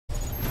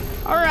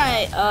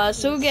Alright,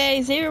 so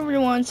guys, hey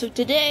everyone, so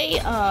today,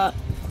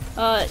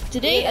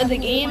 the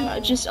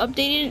game just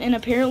updated, and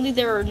apparently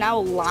there are now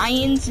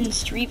lions in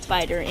Street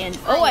Fighter, and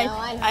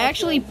I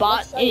actually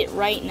bought it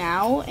right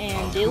now,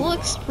 and it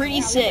looks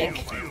pretty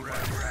sick.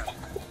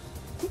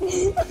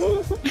 It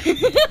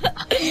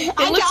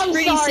looks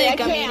pretty sick,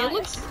 I mean, it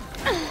looks...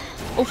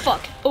 Oh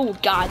fuck, oh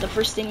god, the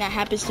first thing that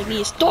happens to me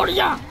is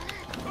Toria!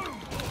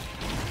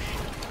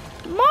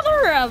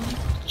 Mother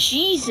of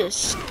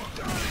Jesus!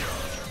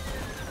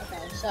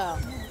 So,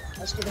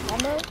 let's do the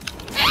combo.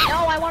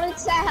 No, I wanted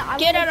to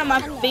get out of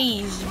my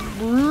face,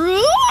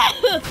 bro!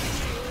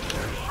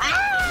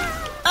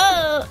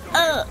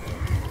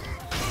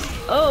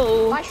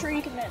 Oh. Am I sure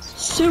you can miss?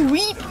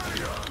 Sweep! The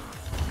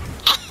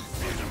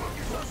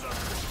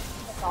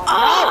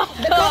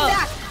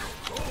comeback!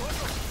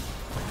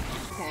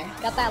 Okay,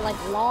 got that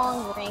like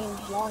long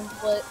range, long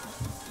foot.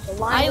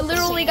 I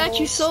literally got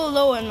you so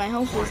low and my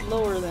health was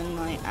lower than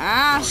my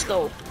ass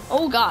though.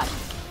 Oh god.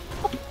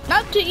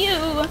 Not to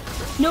you.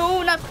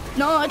 No, not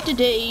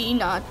today,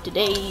 not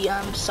today.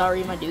 I'm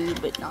sorry, my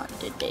dude, but not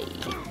today.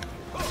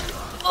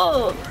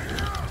 Oh.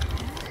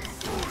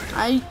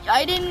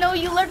 I didn't know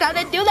you learned how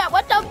to do that.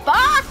 What the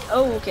fuck?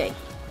 Oh, okay.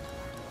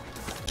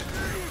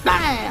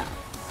 Bam.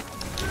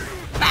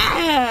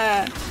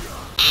 Bam.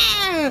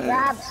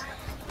 Grabs.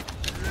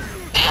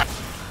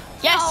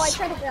 Yes. Oh, I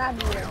tried to grab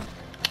you.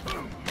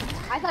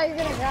 I thought you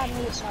were gonna grab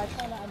me, so I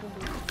tried to undo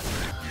you.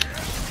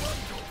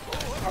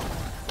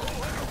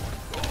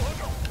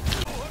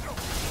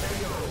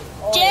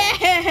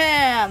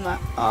 Damn!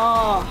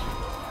 Oh.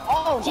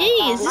 Oh,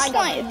 jeez,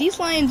 these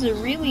lions are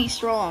really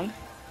strong.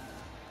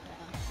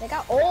 They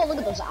got, oh, look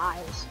at those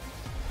eyes.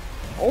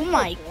 Oh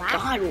my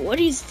god, what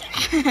is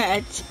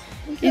that?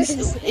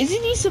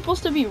 Isn't he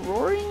supposed to be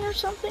roaring or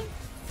something?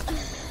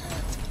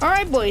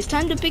 Alright boys,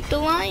 time to pick the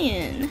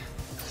lion.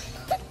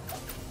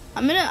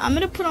 I'm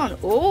gonna put on,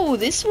 oh,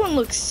 this one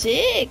looks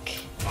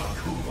sick.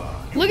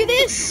 Look at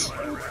this.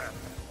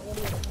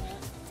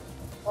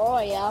 Oh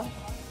yeah.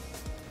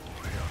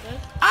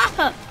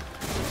 Ah!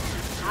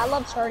 I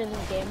love starting the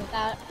game with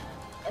that.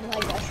 And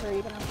like, that's sure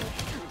you can have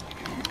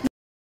it.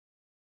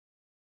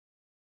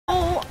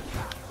 Oh!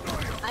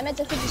 I meant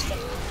to hit this thing.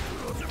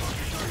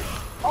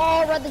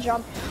 Oh, read the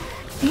jump.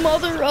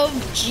 Mother of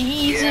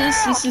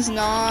Jesus, this is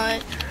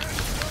not.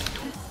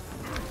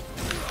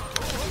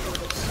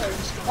 So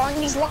strong,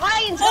 these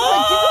lions!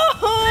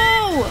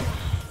 Oh!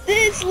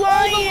 This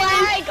lion is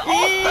sick!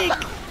 Oh.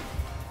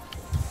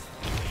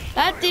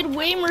 That did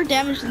way more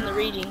damage than the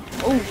raging.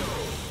 Oh.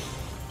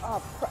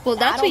 Well,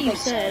 that's what you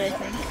said, I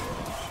think.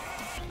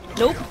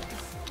 Nope.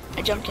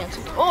 I jump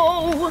canceled.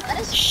 Oh,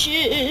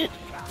 shit.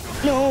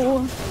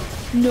 No.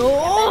 No.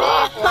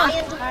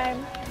 Lion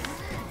time.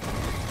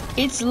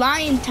 It's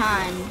lion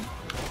time.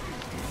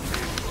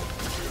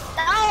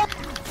 No.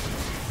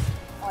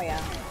 Oh,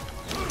 yeah.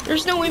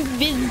 There's no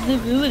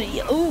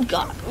invisibility. Oh,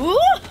 God. Ooh.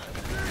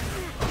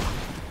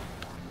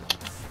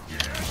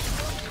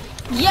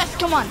 Yes,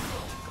 come on.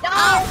 No,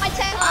 my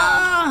tail.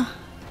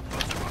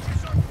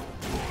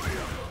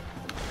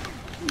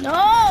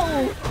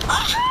 No!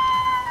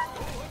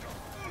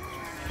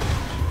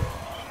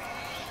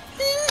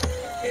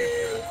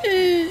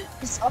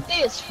 This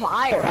update is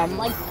fire. I'm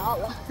like not.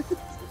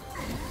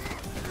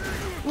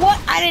 What?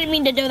 I didn't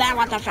mean to do that.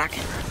 What the fuck?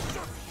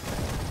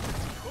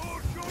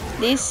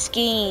 This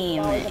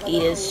game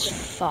is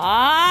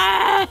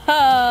fire.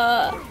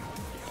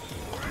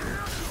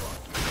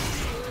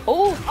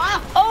 Oh!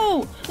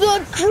 Oh!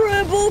 The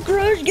triple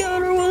crush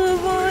counter with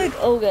a bike!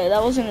 Okay,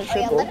 that wasn't a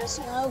triple. Yeah, let us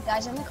know,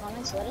 guys, in the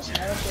comments. Let us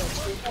know if you're a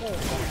Street Fighter.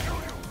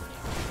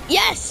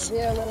 Yes!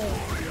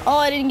 Oh,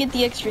 I didn't get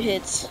the extra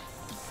hits,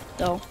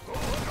 though.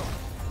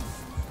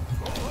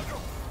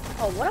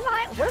 Oh, what have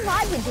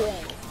I been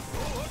doing?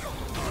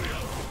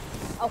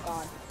 Oh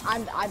God,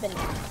 I've been.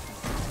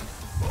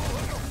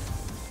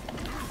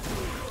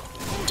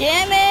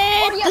 Damn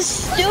it! Oh,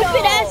 yes, the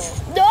stupid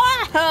ass.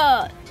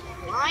 No!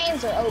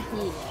 Lions are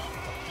OP.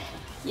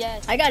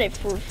 Yes, I got it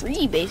for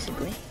free,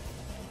 basically.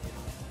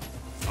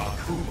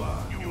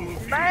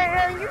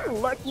 Man, you're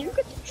lucky. You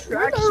get the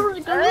track.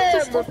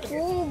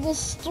 The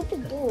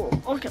stupid door.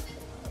 Okay.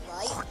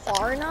 Right,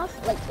 far enough.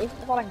 Like,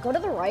 hold on, go to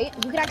the right.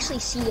 You could actually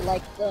see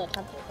like the.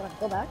 Hold on,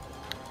 go back.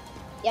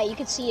 Yeah, you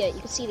could see it.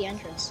 You could see the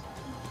entrance.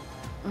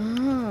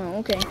 Oh,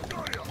 okay.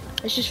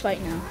 Let's just fight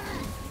now.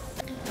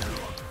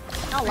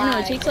 I know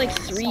it takes like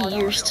 3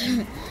 years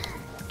to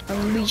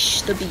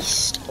unleash the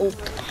beast. Oh.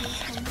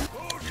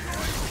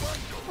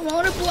 I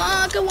wanna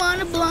block, I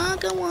wanna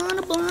block, I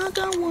wanna block,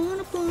 I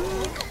wanna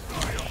block.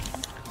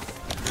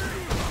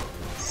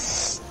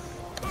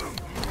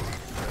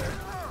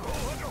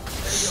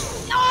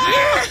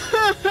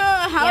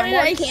 How did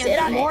I sit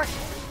on it?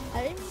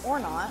 Or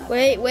not.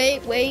 Wait.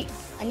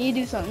 I need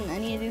to do something.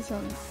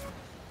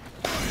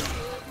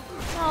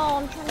 No,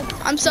 I'm trying to.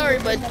 I'm sorry,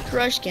 but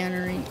crush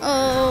countering.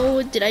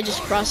 Oh, did I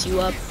just cross you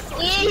up?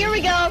 Yeah, here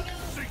we go.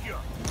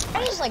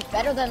 That is like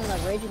better than the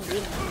Raging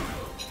Demon.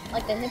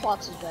 Like the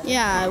hitbox is better.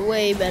 Yeah,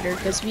 way better,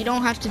 because we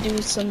don't have to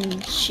do some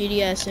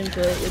shitty ass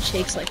input, which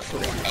takes like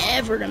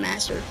forever to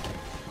master.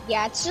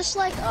 Yeah, it's just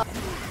like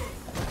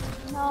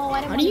no, I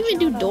didn't. How do you even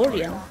do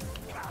Doria?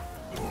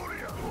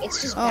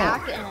 It's just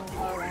back and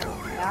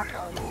back.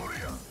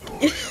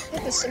 It's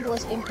the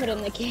simplest input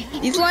in the game.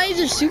 These lines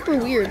are super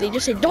weird. They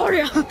just say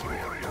Doria.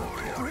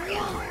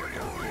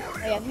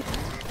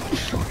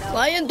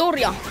 Lion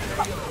Doria.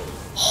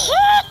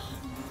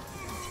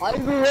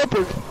 Tiger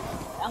Upper.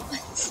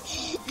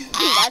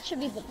 That should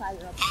be the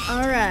Tiger Upper.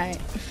 Alright.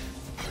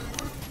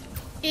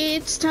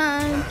 It's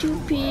time to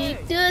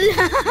pick the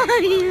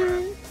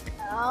lion.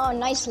 Oh,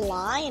 nice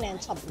lion, and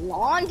it's a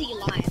blondie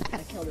lion. I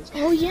gotta kill this guy.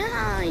 Oh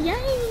yeah,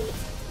 yay.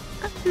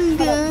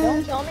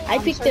 Don't kill me. I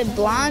picked a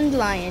blonde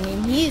lion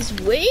and he is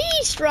way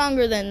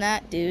stronger than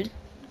that dude.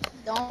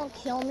 Don't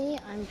kill me.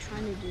 I'm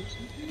trying to do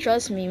something.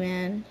 Trust me,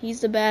 man.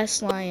 He's the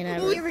best lion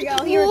ever. Here we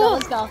go. Here we go.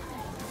 Let's go.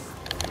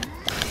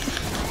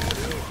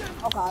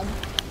 Oh god.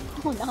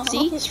 Oh no.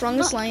 See?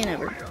 Strongest lion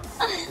ever.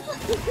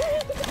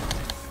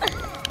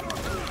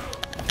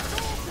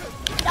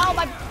 No,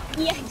 my.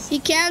 Yes. He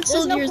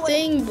canceled No your point.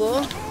 thing,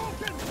 bro.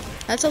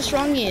 That's how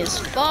strong he is.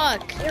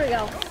 Fuck. Here we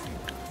go.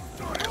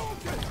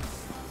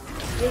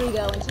 Here we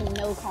go into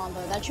no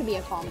combo. That should be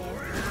a combo.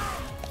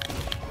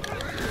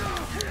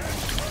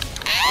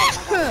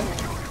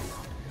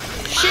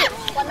 Shit.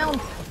 What no?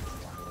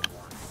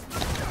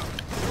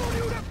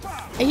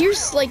 I hear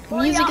like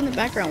music in the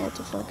background. What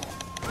the fuck?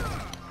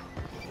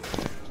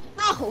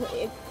 No,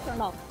 it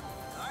turned off.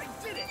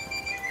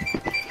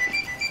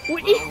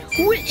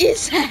 What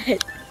is that?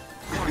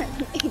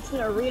 It's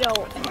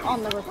Naruto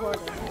on the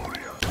recording.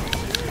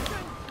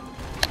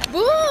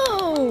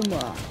 Boom!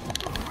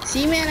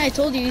 See, man, I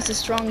told you he's the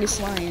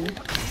strongest lion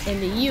in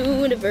the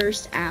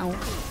universe. Ow.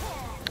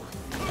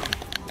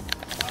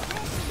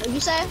 What'd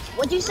you say?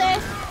 What'd you say?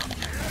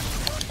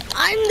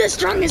 I'm the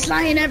strongest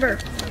lion ever.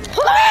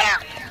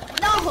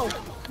 No!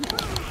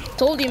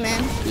 Told you,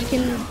 man. You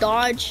can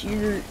dodge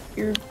your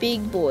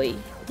big boy.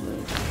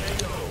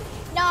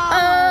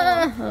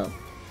 No!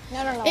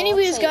 No.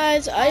 Anyways,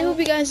 guys, I hope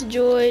you guys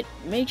enjoyed.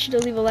 Make sure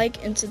to leave a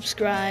like and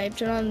subscribe.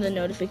 Turn on the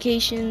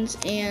notifications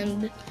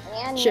and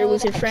share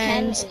with your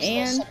friends.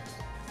 And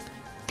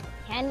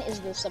Ken is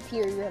the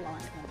superior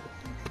lion.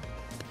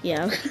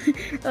 yeah.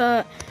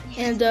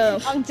 And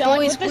I'm done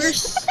boys, with we're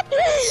this.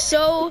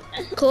 so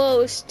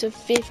close to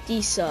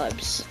 50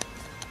 subs.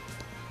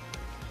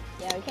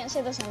 Yeah, we can't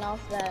say this enough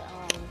that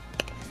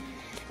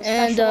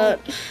And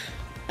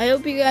I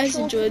hope you guys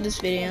enjoyed this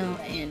video,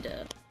 and